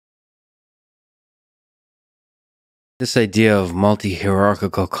This idea of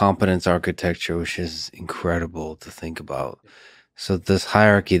multi-hierarchical competence architecture, which is incredible to think about. So this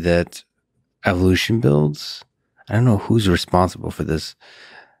hierarchy that evolution builds, I don't know who's responsible for this.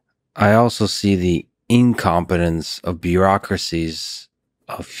 I also see the incompetence of bureaucracies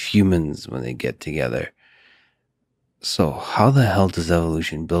of humans when they get together. So how the hell does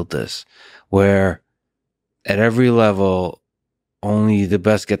evolution build this? Where at every level, only the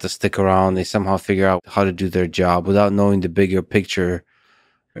best get to stick around. They somehow figure out how to do their job without knowing the bigger picture.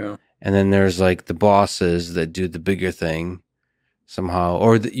 Yeah. And then there's like the bosses that do the bigger thing somehow,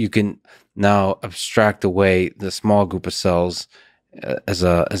 or that you can now abstract away the small group of cells as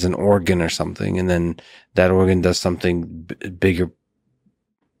an organ or something, and then that organ does something bigger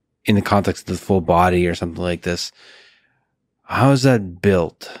in the context of the full body or something like this. How is that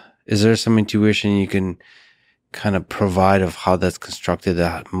built? Is there some intuition you can kind of provide of how that's constructed,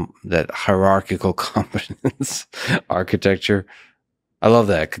 that hierarchical competence architecture? I love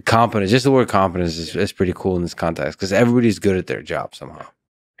that. Competence, just the word competence is pretty cool in this context because everybody's good at their job somehow.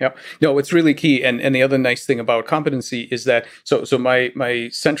 Yeah, no, it's really key. And the other nice thing about competency is that, so my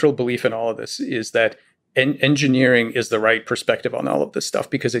central belief in all of this is that engineering is the right perspective on all of this stuff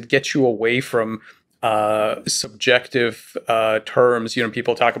because it gets you away from subjective terms. You know,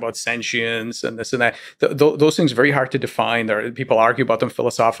 people talk about sentience and this and that. Those things are very hard to define. People argue about them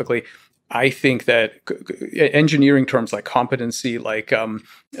philosophically. I think that engineering terms like competency, like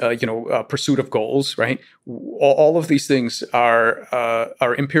pursuit of goals, right? All of these things are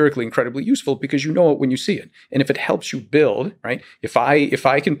empirically incredibly useful because you know it when you see it, and if it helps you build, right? If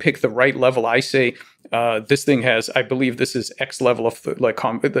I can pick the right level, I say this thing has, I believe this is X level of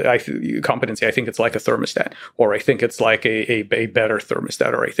competency. I think it's like a thermostat, or I think it's like a better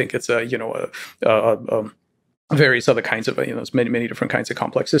thermostat, or I think it's various other kinds of, many different kinds of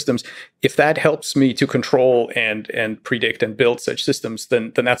complex systems. If that helps me to control and predict and build such systems,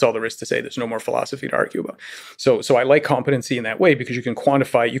 then that's all there is to say. There's no more philosophy to argue about. So I like competency in that way because you can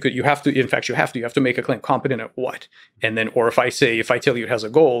quantify. You have to make a claim. Competent at what? And then, or if I tell you it has a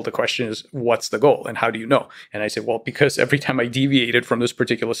goal, the question is, what's the goal and how do you know? And I say, well, because every time I deviated from this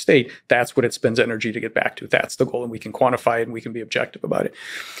particular state, that's what it spends energy to get back to. That's the goal, and we can quantify it and we can be objective about it.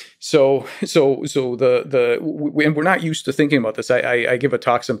 So and we're not used to thinking about this. I give a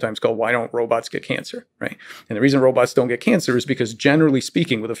talk sometimes called "Why Don't Robots Get Cancer?" Right? And the reason robots don't get cancer is because, generally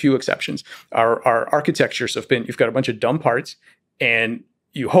speaking, with a few exceptions, our architectures have been, you've got a bunch of dumb parts, and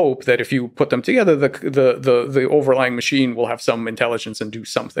you hope that if you put them together, the overlying machine will have some intelligence and do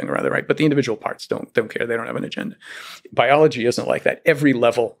something or other, right? But the individual parts don't care. They don't have an agenda. Biology isn't like that. Every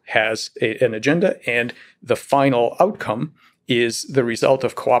level has an agenda, and the final outcome is the result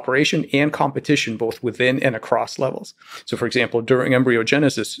of cooperation and competition, both within and across levels. So, for example, during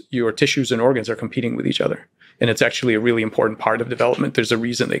embryogenesis, your tissues and organs are competing with each other. And it's actually a really important part of development. There's a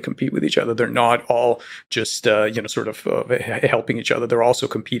reason they compete with each other. They're not all just, helping each other. They're also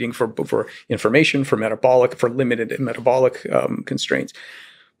competing for information, for limited metabolic constraints.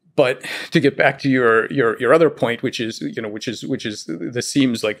 But to get back to your other point, which is this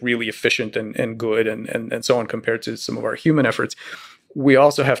seems like really efficient and good and so on compared to some of our human efforts, we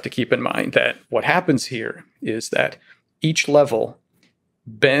also have to keep in mind that what happens here is that each level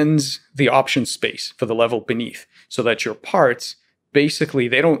bends the option space for the level beneath, so that your parts basically,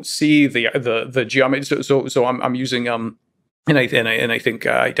 they don't see the geometry. So I'm using and I think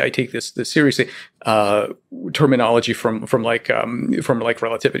I take this seriously. Terminology from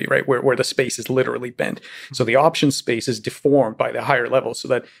relativity, right? Where the space is literally bent. So the option space is deformed by the higher levels, so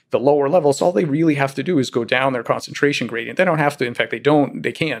that the lower levels, all they really have to do is go down their concentration gradient. They don't have to. In fact,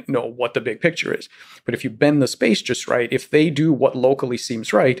 they can't know what the big picture is. But if you bend the space just right, if they do what locally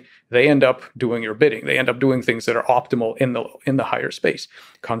seems right, they end up doing your bidding. They end up doing things that are optimal in the higher space.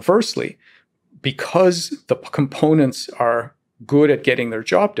 Conversely, because the components are good at getting their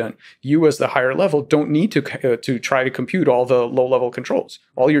job done, you as the higher level don't need to try to compute all the low level controls.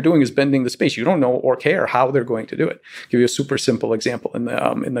 All you're doing is bending the space. You don't know or care how they're going to do it. I'll give you a super simple example. In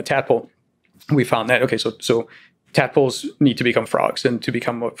the tadpole, we found that, okay, so tadpoles need to become frogs, and to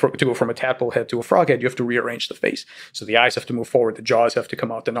go from a tadpole head to a frog head, you have to rearrange the face. So the eyes have to move forward, the jaws have to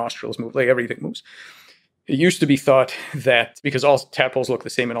come out, the nostrils move, like everything moves. It used to be thought that because all tadpoles look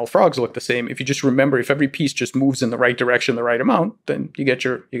the same and all frogs look the same, if you just remember, if every piece just moves in the right direction, the right amount, then you get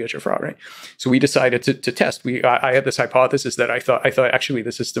your frog, right? So we decided to test. I had this hypothesis that I thought actually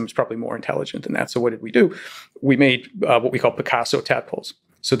the system is probably more intelligent than that. So what did we do? We made what we call Picasso tadpoles.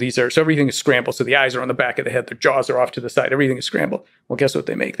 So everything is scrambled. So the eyes are on the back of the head, their jaws are off to the side, everything is scrambled. Well, guess what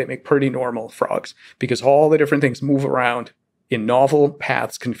they make? They make pretty normal frogs, because all the different things move around in novel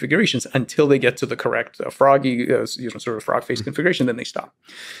paths configurations until they get to the correct froggy, sort of frog face configuration, then they stop.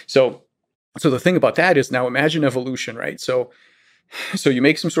 So the thing about that is, now imagine evolution, right? So you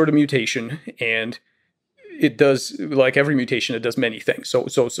make some sort of mutation, and it does, like every mutation, it does many things. So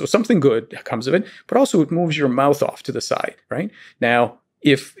something good comes of it, but also it moves your mouth off to the side, right? Now,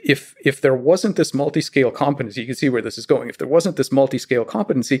 if there wasn't this multi-scale competency, you can see where this is going. If there wasn't this multi-scale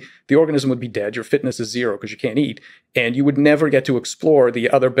competency, the organism would be dead. Your fitness is zero because you can't eat, and you would never get to explore the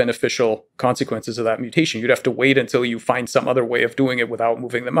other beneficial consequences of that mutation. You'd have to wait until you find some other way of doing it without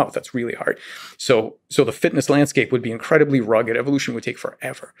moving the mouth. That's really hard. So the fitness landscape would be incredibly rugged. Evolution would take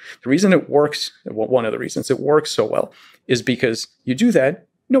forever. The reason it works, well, one of the reasons it works so well, is because you do that.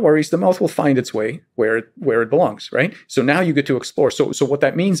 No worries, the mouth will find its way where it belongs, right? So now you get to explore. So what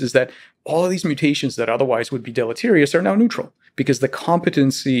that means is that all of these mutations that otherwise would be deleterious are now neutral, because the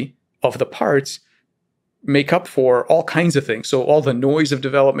competency of the parts make up for all kinds of things. So all the noise of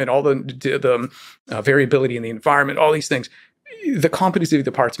development, all the variability in the environment, all these things, the competency of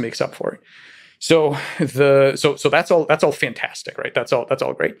the parts makes up for it. So that's all fantastic, right? That's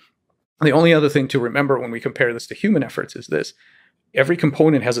all great. The only other thing to remember when we compare this to human efforts is this: every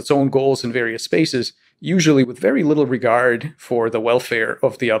component has its own goals in various spaces, usually with very little regard for the welfare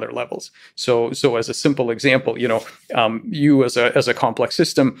of the other levels. So as a simple example, you as a complex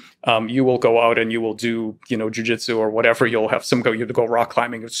system, you will go out and you will do, jujitsu or whatever. You'll have you have to go rock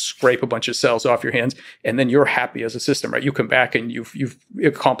climbing, scrape a bunch of cells off your hands, and then you're happy as a system, right? You come back and you've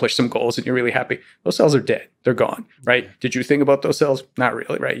accomplished some goals and you're really happy. Those cells are dead. They're gone, right? Did you think about those cells? Not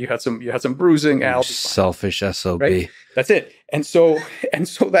really, right? You had some bruising. Selfish SOB. Right? That's it. And so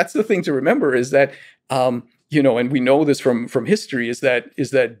that's the thing to remember, is that, and we know this from history, is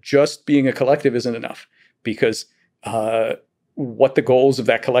that just being a collective isn't enough, because what the goals of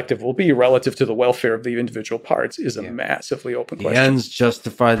that collective will be relative to the welfare of the individual parts is a massively open question. The ends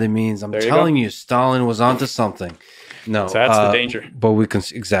justify the means. I'm telling you, Stalin was onto something. No, so that's the danger. But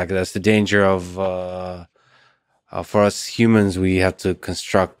exactly, that's the danger of, for us humans, we have to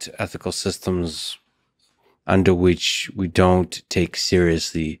construct ethical systems under which we don't take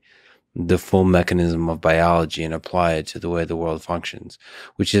seriously the full mechanism of biology and apply it to the way the world functions,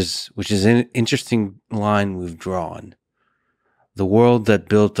 which is an interesting line we've drawn. The world that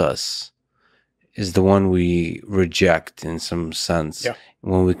built us is the one we reject in some sense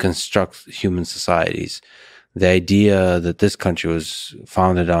when we construct human societies. The idea that this country was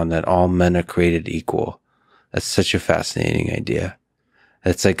founded on, that all men are created equal, that's such a fascinating idea.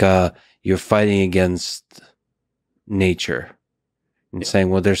 It's like you're fighting against nature and saying,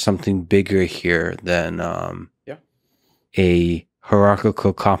 well, there's something bigger here than a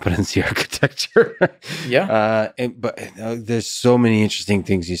hierarchical competency architecture. But there's so many interesting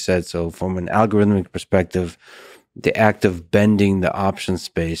things you said. So from an algorithmic perspective, the act of bending the option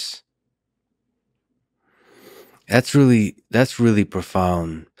space, that's really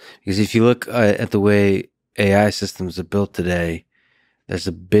profound. Because if you look at the way AI systems are built today, there's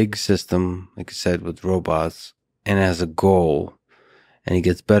a big system, like I said, with robots, and it has a goal, and it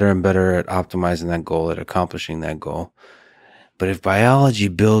gets better and better at optimizing that goal, at accomplishing that goal. But if biology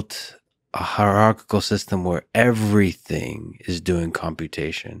built a hierarchical system where everything is doing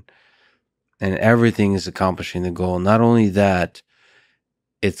computation and everything is accomplishing the goal, not only that,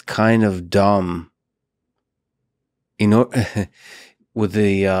 it's kind of dumb, with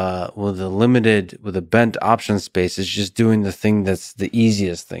a bent option space, it's just doing the thing that's the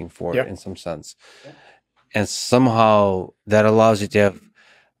easiest thing for it in some sense. And somehow that allows you to have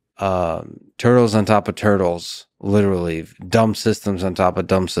turtles on top of turtles, literally dumb systems on top of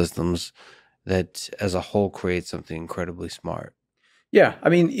dumb systems, that as a whole creates something incredibly smart. Yeah, I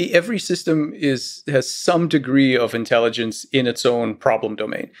mean, every system has some degree of intelligence in its own problem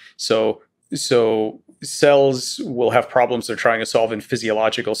domain. So cells will have problems they're trying to solve in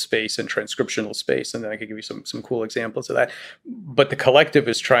physiological space and transcriptional space, and then I can give you some cool examples of that. But the collective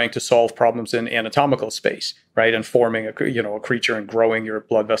is trying to solve problems in anatomical space, right, and forming a creature and growing your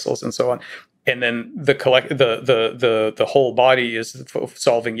blood vessels and so on. And then the whole body is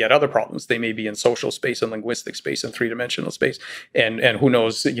solving yet other problems. They may be in social space and linguistic space and three-dimensional space, and who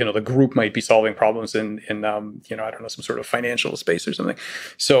knows, the group might be solving problems in I don't know, some sort of financial space or something.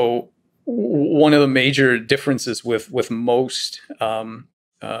 So one of the major differences with most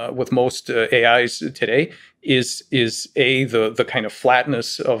AIs today is the kind of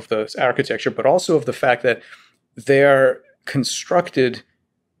flatness of the architecture, but also of the fact that they're constructed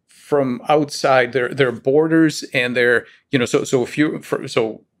from outside their borders, and they're so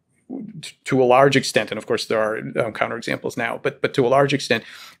to a large extent, and of course there are counterexamples now, but to a large extent,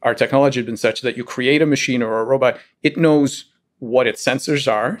 our technology has been such that you create a machine or a robot, it knows what its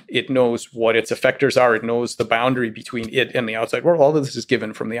sensors are. It knows what its effectors are. It knows the boundary between it and the outside world. All of this is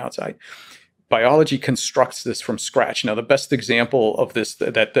given from the outside. Biology constructs this from scratch. Now, the best example of this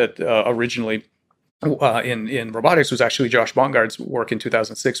that originally in robotics was actually Josh Bongard's work in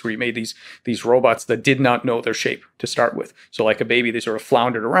 2006, where he made these robots that did not know their shape to start with. So like a baby, they sort of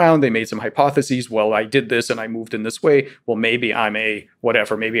floundered around. They made some hypotheses. Well, I did this and I moved in this way. Well, maybe I'm a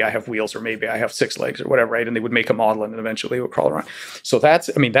whatever. Maybe I have wheels, or maybe I have 6 legs, or whatever, right? And they would make a model, and then eventually it would crawl around. So that's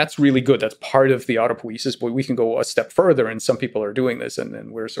really good. That's part of the autopoiesis. But we can go a step further, and some people are doing this,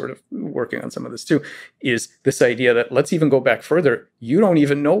 and we're sort of working on some of this too, is this idea that let's even go back further. You don't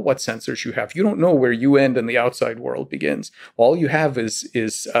even know what sensors you have. You don't know where you end and the outside world begins. All you have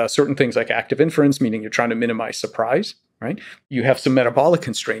is certain things like active inference, meaning you're trying to minimize surprise, right? You have some metabolic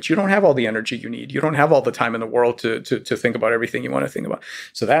constraints. You don't have all the energy you need. You don't have all the time in the world to think about everything you want to think about.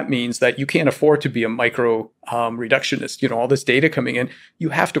 So that means that you can't afford to be a micro reductionist. All this data coming in, you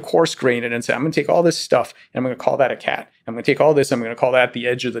have to coarse grain it and say, I'm going to take all this stuff and I'm going to call that a cat. I'm going to take all this, I'm going to call that the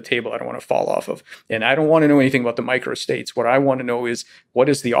edge of the table I don't want to fall off of. And I don't want to know anything about the micro states. What I want to know is, what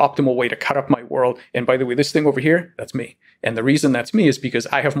is the optimal way to cut up my world? And by the way, this thing over here, that's me. And the reason that's me is because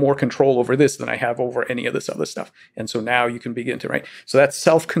I have more control over this than I have over any of this other stuff. And so now you can begin to, right? So that's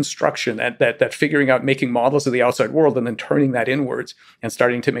self-construction, that figuring out, making models of the outside world and then turning that inwards and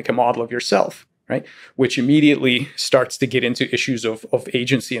starting to make a model of yourself, right? Which immediately starts to get into issues of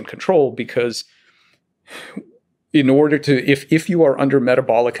agency and control, because in order to, if you are under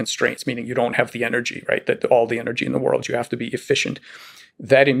metabolic constraints, meaning you don't have the energy, right? That all the energy in the world, you have to be efficient.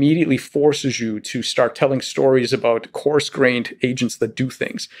 That immediately forces you to start telling stories about coarse-grained agents that do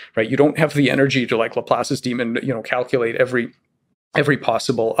things, right? You don't have the energy to, like Laplace's demon, calculate every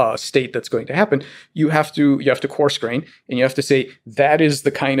possible state that's going to happen. You have to coarse grain, and you have to say, that is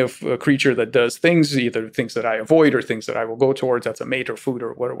the kind of creature that does things, either things that I avoid or things that I will go towards. That's a mate or food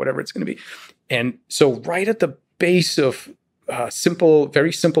or whatever it's going to be. And so right at the base of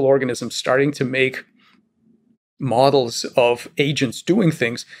very simple organisms starting to make models of agents doing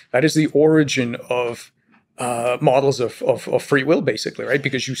things, that is the origin of models of free will, basically, right?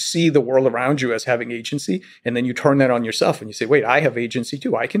 Because you see the world around you as having agency, and then you turn that on yourself and you say, wait, I have agency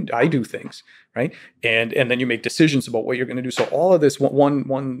too. I do things, right? And then you make decisions about what you're going to do. So all of this,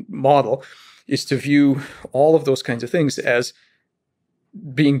 one model is to view all of those kinds of things as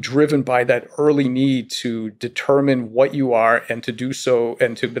being driven by that early need to determine what you are and to do so,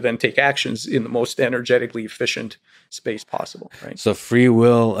 and to then take actions in the most energetically efficient space possible, right? So free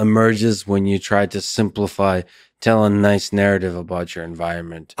will emerges when you try to simplify, tell a nice narrative about your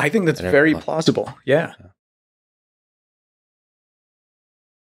environment. I think that's very plausible. Yeah.